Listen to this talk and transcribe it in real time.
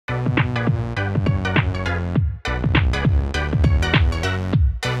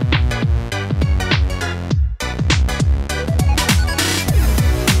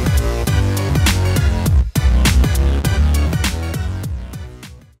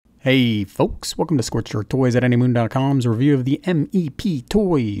Hey folks, welcome to Scorched Earth Toys at anymoon.com's review of the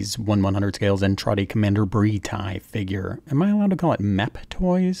MEPToys 1/100 scales Entrade Commander Breetai figure. Am I allowed to call it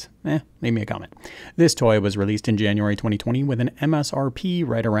MEPToys? Leave me a comment. This toy was released in January 2020 with an MSRP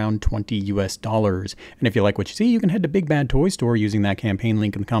right around $20 US. And if you like what you see, you can head to Big Bad Toy Store using that campaign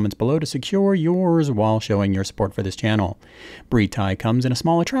link in the comments below to secure yours while showing your support for this channel. Breetai comes in a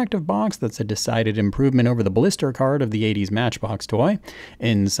small attractive box that's a decided improvement over the blister card of the 80s Matchbox toy.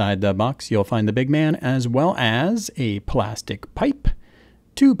 Inside the box, you'll find the big man as well as a plastic pipe,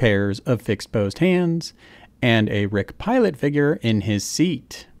 2 pairs of fixed posed hands, and a Rick Pilot figure in his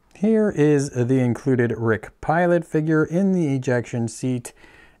seat. Here is the included Rick Pilot figure in the ejection seat.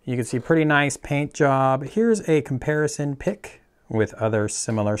 You can see pretty nice paint job. Here's a comparison pic with other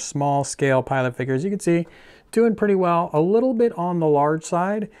similar small scale pilot figures. You can see doing pretty well, a little bit on the large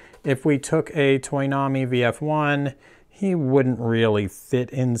side. If we took a Toynami VF1, he wouldn't really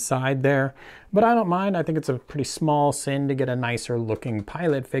fit inside there, but I don't mind. I think it's a pretty small sin to get a nicer looking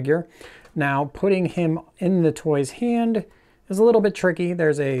pilot figure. Now, putting him in the toy's hand is a little bit tricky.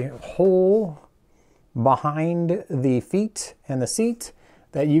 There's a hole behind the feet and the seat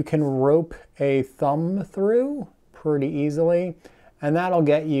that you can rope a thumb through pretty easily, and that'll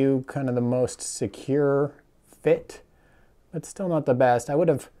get you kind of the most secure fit, but still not the best. I would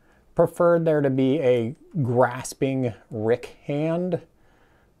have preferred there to be a grasping Rick hand,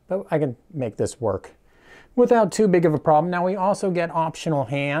 but I can make this work without too big of a problem. Now we also get optional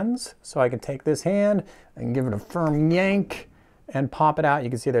hands, so I can take this hand and give it a firm yank and pop it out. You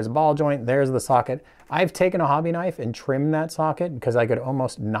can see there's a ball joint, there's the socket. I've taken a hobby knife and trimmed that socket because I could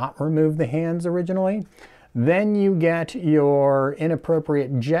almost not remove the hands originally. Then you get your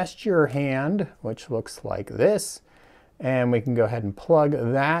inappropriate gesture hand, which looks like this. And we can go ahead and plug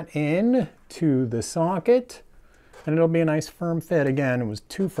that in to the socket. And it'll be a nice firm fit. Again, it was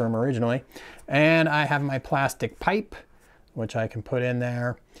too firm originally. And I have my plastic pipe, which I can put in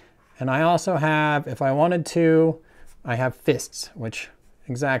there. And I also have, if I wanted to, I have fists, which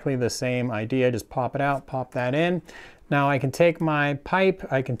exactly the same idea. Just pop it out, pop that in. Now I can take my pipe,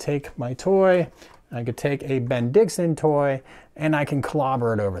 I can take my toy, I could take a Ben Dixon toy, and I can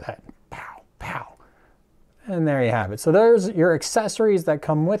clobber it over that. Pow, pow. And there you have it. So there's your accessories that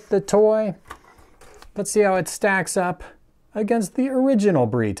come with the toy. Let's see how it stacks up against the original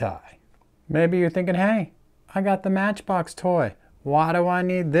Breetai. Maybe you're thinking, hey, I got the Matchbox toy. Why do I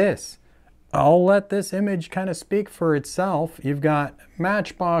need this? I'll let this image kind of speak for itself. You've got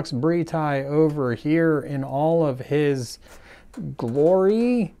Matchbox Breetai over here in all of his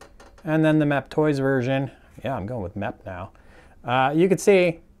glory. And then the MEPToys version. Yeah, I'm going with MEP now. You can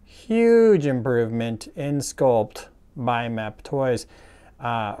see huge improvement in sculpt by MEPToys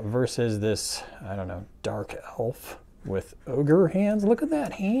versus this, I don't know, dark elf with ogre hands. Look at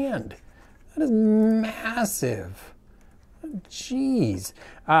that hand. That is massive. Jeez.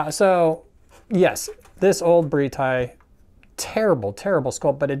 So, yes, this old Breetai, terrible, terrible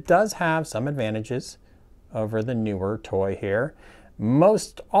sculpt, but it does have some advantages over the newer toy here.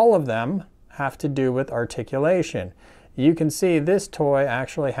 Most all of them have to do with articulation. You can see this toy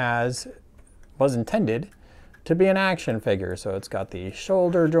actually was intended to be an action figure. So it's got the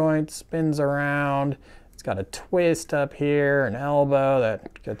shoulder joint, spins around, it's got a twist up here, an elbow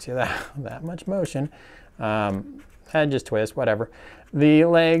that gets you that much motion. Head just twist, whatever. The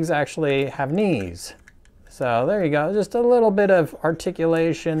legs actually have knees. So there you go, just a little bit of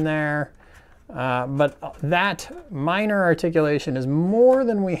articulation there. But that minor articulation is more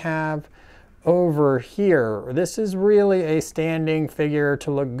than we have over here. This is really a standing figure to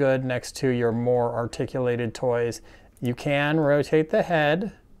look good next to your more articulated toys. You can rotate the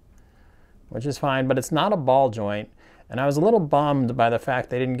head, which is fine, but it's not a ball joint. And I was a little bummed by the fact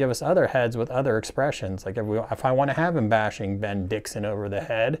they didn't give us other heads with other expressions. Like if I want to have him bashing Ben Dixon over the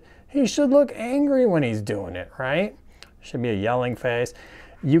head, he should look angry when he's doing it, right? Should be a yelling face.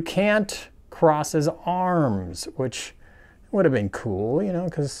 You can't cross his arms, which would have been cool, you know,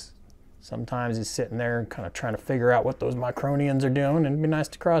 because sometimes he's sitting there kind of trying to figure out what those Micronians are doing, and it'd be nice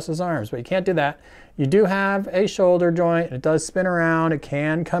to cross his arms, but you can't do that. You do have a shoulder joint. It does spin around. It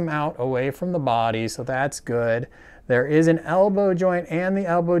can come out away from the body, so that's good. There is an elbow joint, and the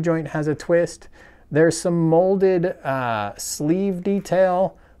elbow joint has a twist. There's some molded sleeve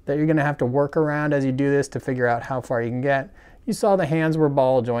detail that you're going to have to work around as you do this to figure out how far you can get. You saw the hands were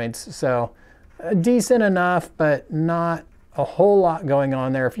ball joints, so decent enough, but not a whole lot going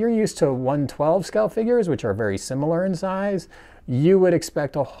on there. If you're used to 1/12 scale figures, which are very similar in size, you would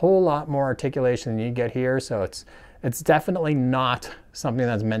expect a whole lot more articulation than you get here. So it's definitely not something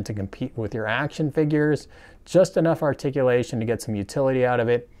that's meant to compete with your action figures. Just enough articulation to get some utility out of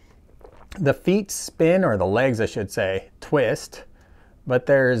it. The feet spin, or the legs I should say, twist, but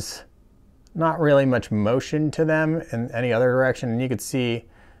there's not really much motion to them in any other direction. And you could see,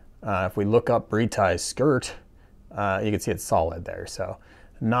 if we look up Breetai's skirt, you can see it's solid there. So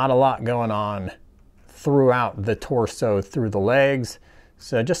not a lot going on throughout the torso through the legs.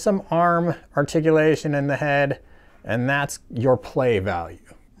 So just some arm articulation in the head, and that's your play value.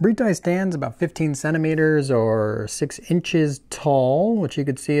 Breetai stands about 15 centimeters or 6 inches tall, which you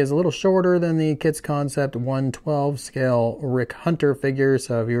could see is a little shorter than the Kits Concept 112 scale Rick Hunter figure.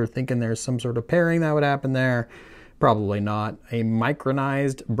 So if you were thinking there's some sort of pairing that would happen there, probably not. A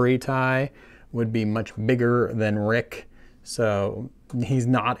micronized Breetai would be much bigger than Rick. So he's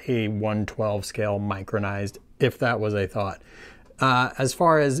not a 112 scale micronized, if that was a thought. As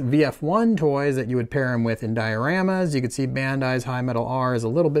far as VF1 toys that you would pair him with in dioramas, you could see Bandai's High Metal R is a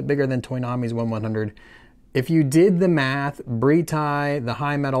little bit bigger than Toonami's 1/100. If you did the math, Breetai, the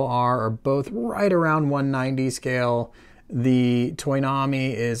High Metal R are both right around 190 scale. The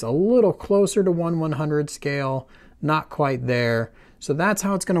Toonami is a little closer to 1/100 scale, not quite there. So that's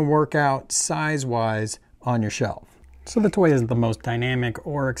how it's going to work out size-wise on your shelf. So the toy isn't the most dynamic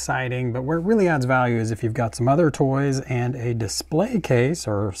or exciting, but where it really adds value is if you've got some other toys and a display case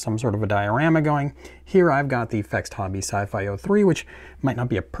or some sort of a diorama going. Here I've got the Fext Hobby Sci-Fi 03, which might not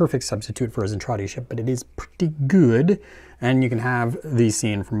be a perfect substitute for a Zentradi ship, but it is pretty good. And you can have the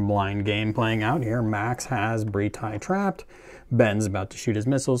scene from Blind Game playing out here. Max has Breetai trapped. Ben's about to shoot his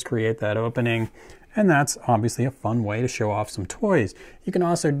missiles, create that opening. And that's obviously a fun way to show off some toys. You can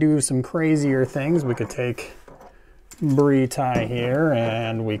also do some crazier things. We could take Breetai here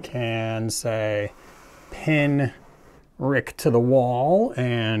and we can say pin Rick to the wall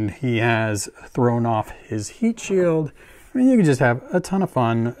and he has thrown off his heat shield. I mean, you can just have a ton of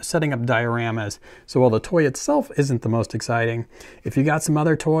fun setting up dioramas. So while the toy itself isn't the most exciting, if you got some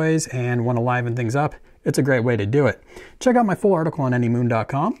other toys and want to liven things up, it's a great way to do it. Check out my full article on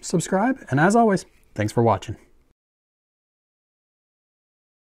anymoon.com, subscribe, and as always, thanks for watching.